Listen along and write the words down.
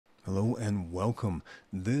Hello and welcome.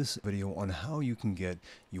 This video on how you can get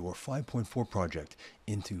your 5.4 project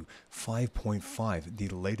into 5.5, the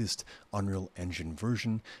latest Unreal Engine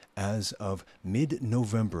version as of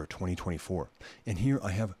mid-November 2024. And here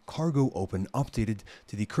I have Cargo open, updated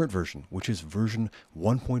to the current version, which is version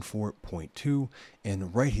 1.4.2.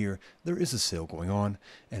 And right here, there is a sale going on,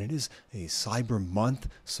 and it is a Cyber month,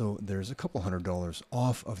 so there's a couple $100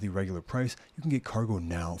 off of the regular price. You can get Cargo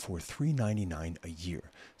now for $3.99 a year.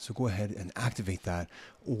 So go ahead and activate that,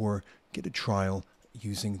 or get a trial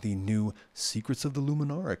using the new Secrets of the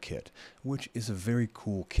Luminara kit, which is a very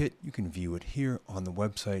cool kit. You can view it here on the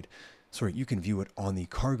website. Sorry, you can view it on the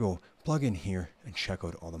Cargo plugin here and check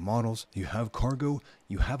out all the models. You have Cargo,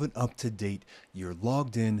 you have it up to date, you're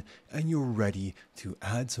logged in, and you're ready to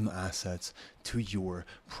add some assets to your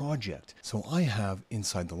project. So I have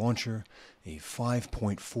inside the launcher a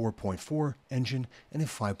 5.4.4 engine and a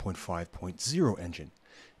 5.5.0 engine.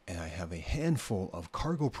 And I have a handful of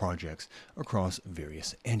Cargo projects across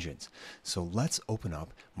various engines. So let's open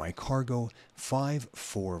up my Cargo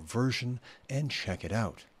 5.4 version and check it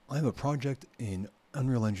out. I have a project in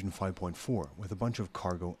Unreal Engine 5.4 with a bunch of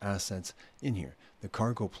Cargo assets in here. The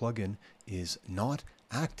Cargo plugin is not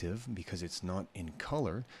active because it's not in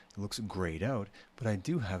color. It looks grayed out, but I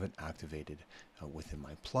do have it activated within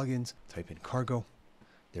my plugins. Type in Cargo.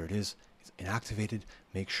 There it is. It's inactivated.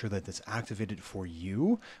 Make sure that it's activated for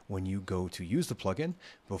you when you go to use the plugin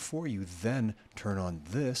before you then turn on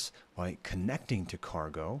this by connecting to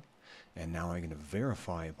Cargo. And now I'm going to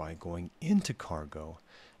verify by going into Cargo.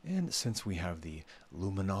 And since we have the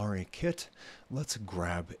Luminara kit, let's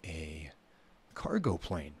grab a Cargo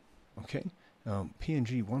plane. Okay,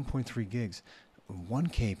 PNG 1.3 gigs,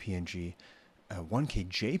 1K PNG. 1K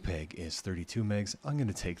JPEG is 32 megs. I'm going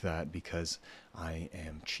to take that because I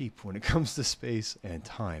am cheap when it comes to space and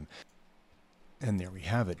time. And there we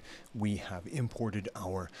have it. We have imported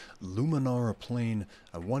our Luminara plane,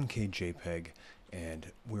 a 1K JPEG,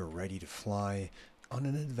 and we're ready to fly on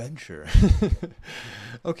an adventure.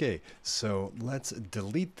 Okay, so let's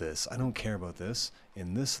delete this. I don't care about this.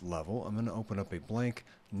 In this level, I'm going to open up a blank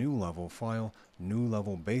new level file, new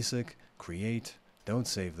level basic, create, don't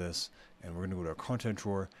save this. And we're going to go to our content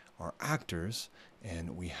drawer, our actors,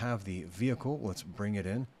 and we have the vehicle. Let's bring it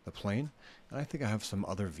in, the plane. And I think I have some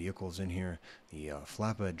other vehicles in here. The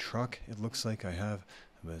flatbed truck, it looks like I have.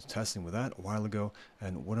 I was testing with that a while ago.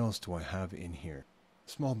 And what else do I have in here?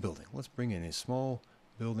 Small building. Let's bring in a small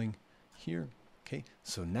building here. Okay,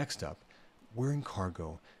 so next up, we're in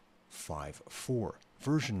Cargo 5.4,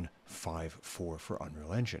 version 5.4 for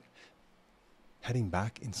Unreal Engine. Heading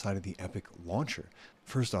back inside of the Epic launcher.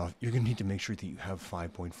 First off, you're going to need to make sure that you have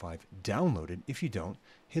 5.5 downloaded. If you don't,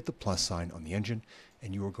 hit the plus sign on the engine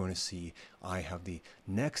and you are going to see I have the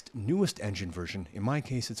next newest engine version. In my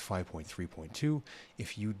case, it's 5.3.2.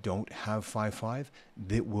 If you don't have 5.5,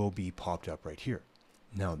 that will be popped up right here.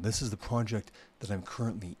 Now, this is the project that I'm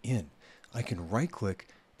currently in. I can right click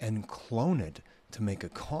and clone it to make a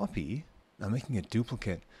copy. I'm making a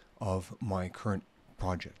duplicate of my current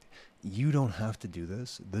project. You don't have to do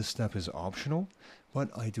this. This step is optional, but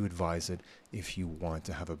I do advise it if you want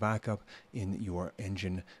to have a backup in your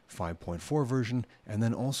Engine 5.4 version and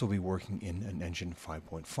then also be working in an Engine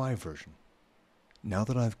 5.5 version. Now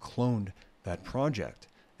that I've cloned that project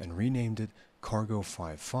and renamed it Cargo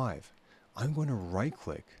 5.5, I'm going to right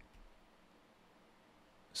click,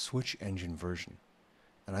 switch engine version,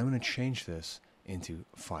 and I'm going to change this into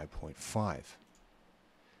 5.5.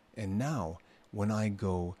 And now when I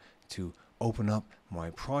go to open up my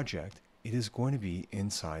project, it is going to be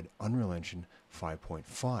inside Unreal Engine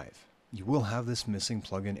 5.5. You will have this missing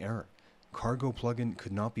plugin error. Cargo plugin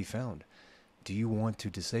could not be found. Do you want to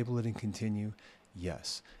disable it and continue?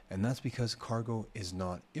 Yes. And that's because Cargo is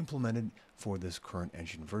not implemented for this current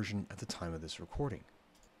engine version at the time of this recording.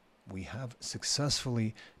 We have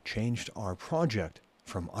successfully changed our project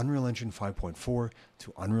from Unreal Engine 5.4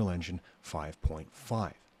 to Unreal Engine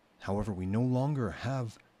 5.5. However, we no longer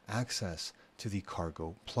have access to the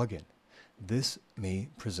Cargo plugin. This may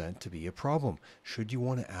present to be a problem should you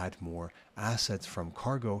want to add more assets from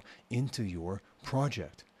Cargo into your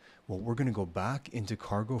project. Well, we're going to go back into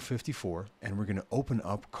Cargo 54 and we're going to open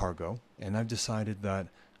up Cargo. And I've decided that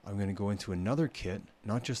I'm going to go into another kit,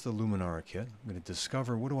 not just the Luminara kit. I'm going to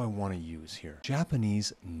discover what do I want to use here.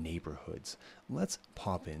 Japanese neighborhoods. Let's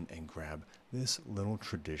pop in and grab this little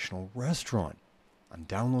traditional restaurant. I'm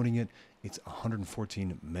downloading it. It's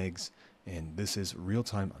 114 megs, and this is real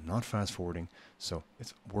time. I'm not fast forwarding, so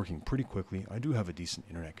it's working pretty quickly. I do have a decent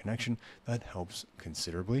internet connection. That helps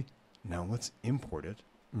considerably. Now let's import it.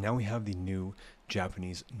 Now we have the new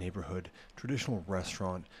Japanese neighborhood traditional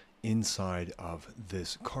restaurant inside of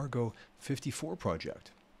this Cargo 54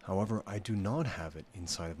 project. However, I do not have it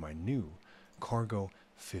inside of my new Cargo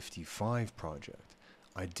 55 project.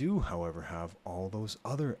 I do, however, have all those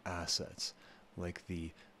other assets, like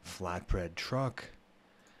the flatbread truck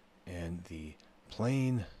and the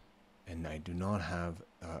plane, and I do not have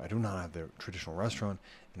the traditional restaurant.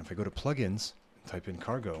 And if I go to plugins and type in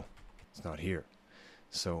cargo, it's not here.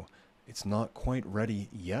 So it's not quite ready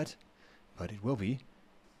yet, but it will be.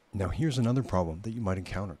 Now here's another problem that you might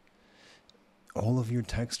encounter. All of your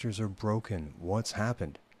textures are broken. What's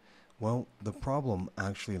happened? Well, the problem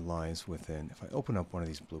actually lies within, if I open up one of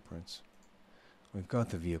these blueprints, we've got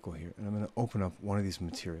the vehicle here, and I'm going to open up one of these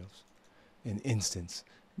materials, an instance.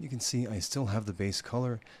 You can see I still have the base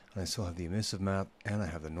color, and I still have the emissive map, and I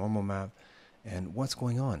have the normal map. And what's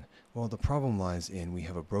going on? Well, the problem lies in we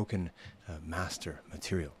have a broken master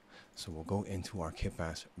material. So we'll go into our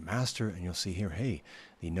Kitbash master, and you'll see here, hey,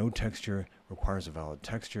 the node texture requires a valid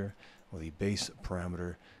texture, or the base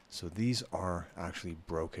parameter. So these are actually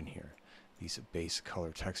broken here, these base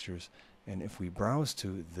color textures. And if we browse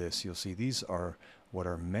to this, you'll see these are what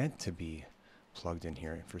are meant to be plugged in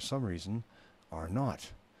here, and for some reason are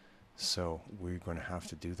not. So we're going to have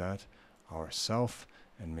to do that ourselves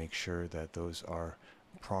and make sure that those are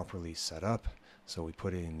properly set up. So we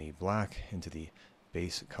put it in the black into the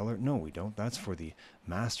base color. No, we don't. That's for the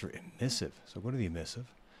master emissive. So go to the emissive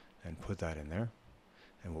and put that in there,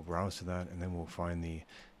 and we'll browse to that, and then we'll find the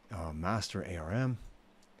master ARM,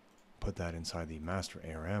 put that inside the master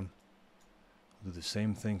ARM. We'll do the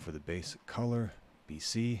same thing for the base color,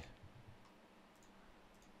 BC,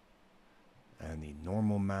 and the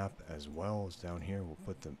normal map as well is down here. We'll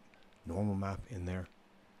put the normal map in there,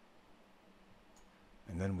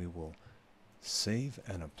 and then we will save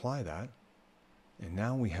and apply that. And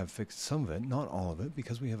now we have fixed some of it, not all of it,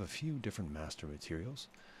 because we have a few different master materials.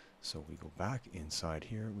 So we go back inside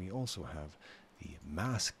here. We also have the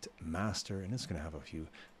masked master, and it's going to have a few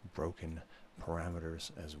broken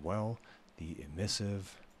parameters as well. The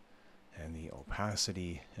emissive and the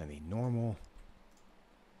opacity and the normal.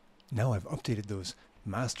 Now I've updated those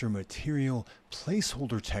master material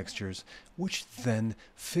placeholder textures, which then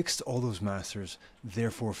fixed all those masters,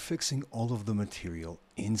 therefore fixing all of the material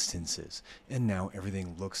instances. And now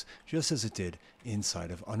everything looks just as it did inside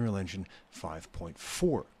of Unreal Engine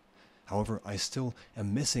 5.4. However, I still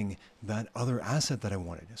am missing that other asset that I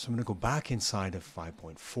wanted. So I'm going to go back inside of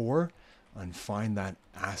 5.4 and find that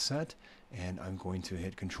asset, and I'm going to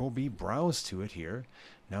hit Control B, browse to it here.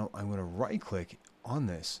 Now I'm going to right click on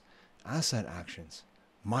this, Asset Actions,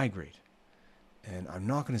 Migrate, and I'm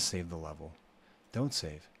not going to save the level. Don't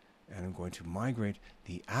save. And I'm going to migrate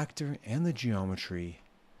the actor and the geometry.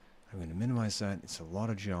 I'm going to minimize that. It's a lot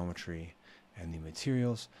of geometry. And the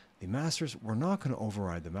materials. The masters, we're not going to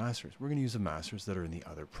override the masters. We're going to use the masters that are in the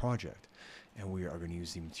other project. And we are going to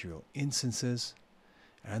use the material instances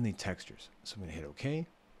and the textures. So I'm going to hit OK.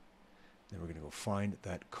 Then we're going to go find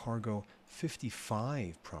that Cargo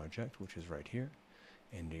 55 project, which is right here,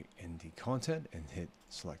 in the content, and hit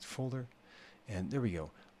select folder. And there we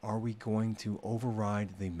go. Are we going to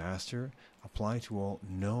override the master? Apply to all?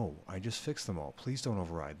 No, I just fixed them all. Please don't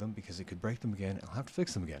override them, because it could break them again. I'll have to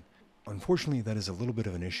fix them again. Unfortunately, that is a little bit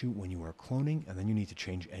of an issue when you are cloning and then you need to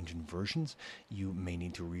change engine versions. You may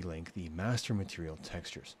need to relink the master material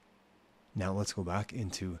textures. Now let's go back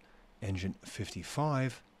into Engine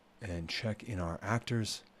 55 and check in our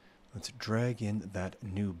actors. Let's drag in that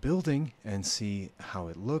new building and see how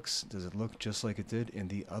it looks. Does it look just like it did in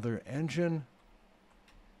the other engine?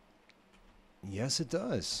 Yes, it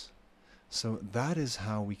does. So that is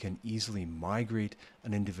how we can easily migrate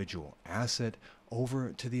an individual asset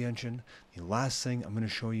over to the engine. The last thing I'm going to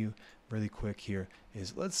show you really quick here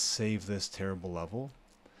is, let's save this terrible level,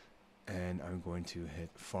 and I'm going to hit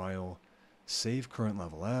File, Save Current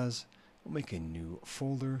Level As. We'll make a new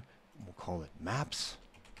folder. We'll call it Maps,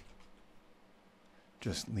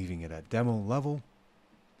 just leaving it at demo level.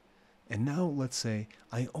 And now let's say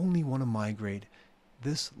I only want to migrate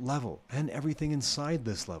this level and everything inside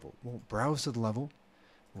this level. We'll browse to the level,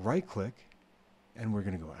 right click, and we're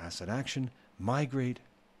going to go Asset Action, Migrate.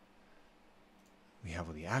 We have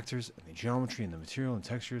all the actors and the geometry and the material and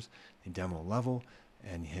textures, the demo level,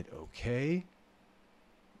 and hit OK.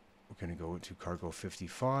 We're going to go to Cargo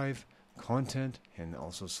 55, Content, and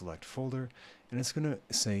also select Folder. And it's going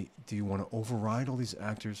to say, do you want to override all these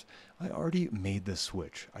actors? I already made this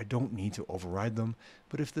switch. I don't need to override them.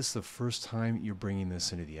 But if this is the first time you're bringing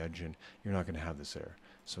this into the engine, you're not going to have this error.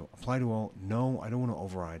 So apply to all. No, I don't want to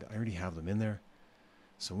override. I already have them in there.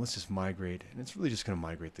 So let's just migrate. And it's really just going to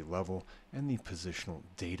migrate the level and the positional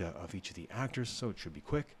data of each of the actors. So it should be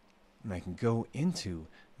quick. and I can go into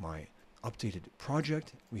my updated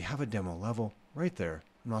project. We have a demo level right there.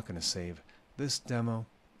 I'm not going to save this demo,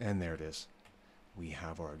 and there it is. We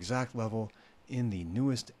have our exact level in the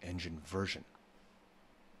newest engine version.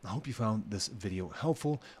 I hope you found this video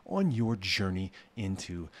helpful on your journey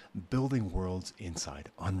into building worlds inside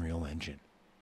Unreal Engine.